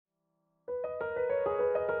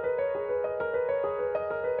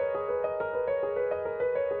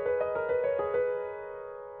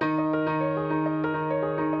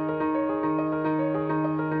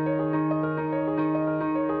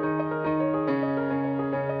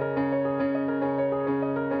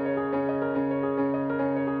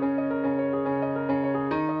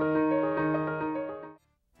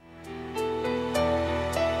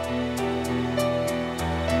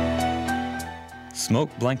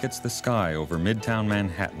Smoke blankets the sky over Midtown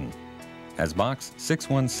Manhattan as Box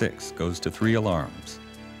 616 goes to 3 alarms,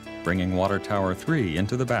 bringing Water Tower 3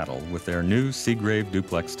 into the battle with their new Seagrave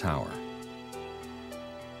duplex tower.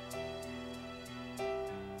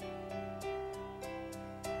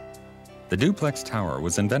 The duplex tower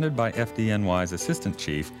was invented by FDNY's assistant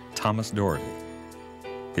chief, Thomas Doherty.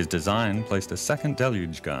 His design placed a second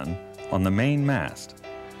deluge gun on the main mast,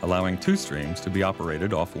 allowing 2 streams to be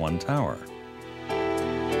operated off one tower.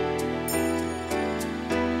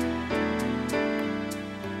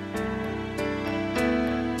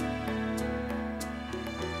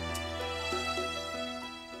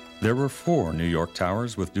 There were 4 New York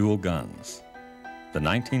towers with dual guns. The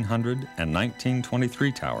 1900 and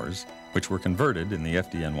 1923 towers, which were converted in the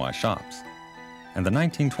FDNY shops, and the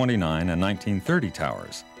 1929 and 1930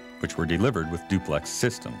 towers, which were delivered with duplex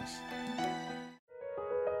systems.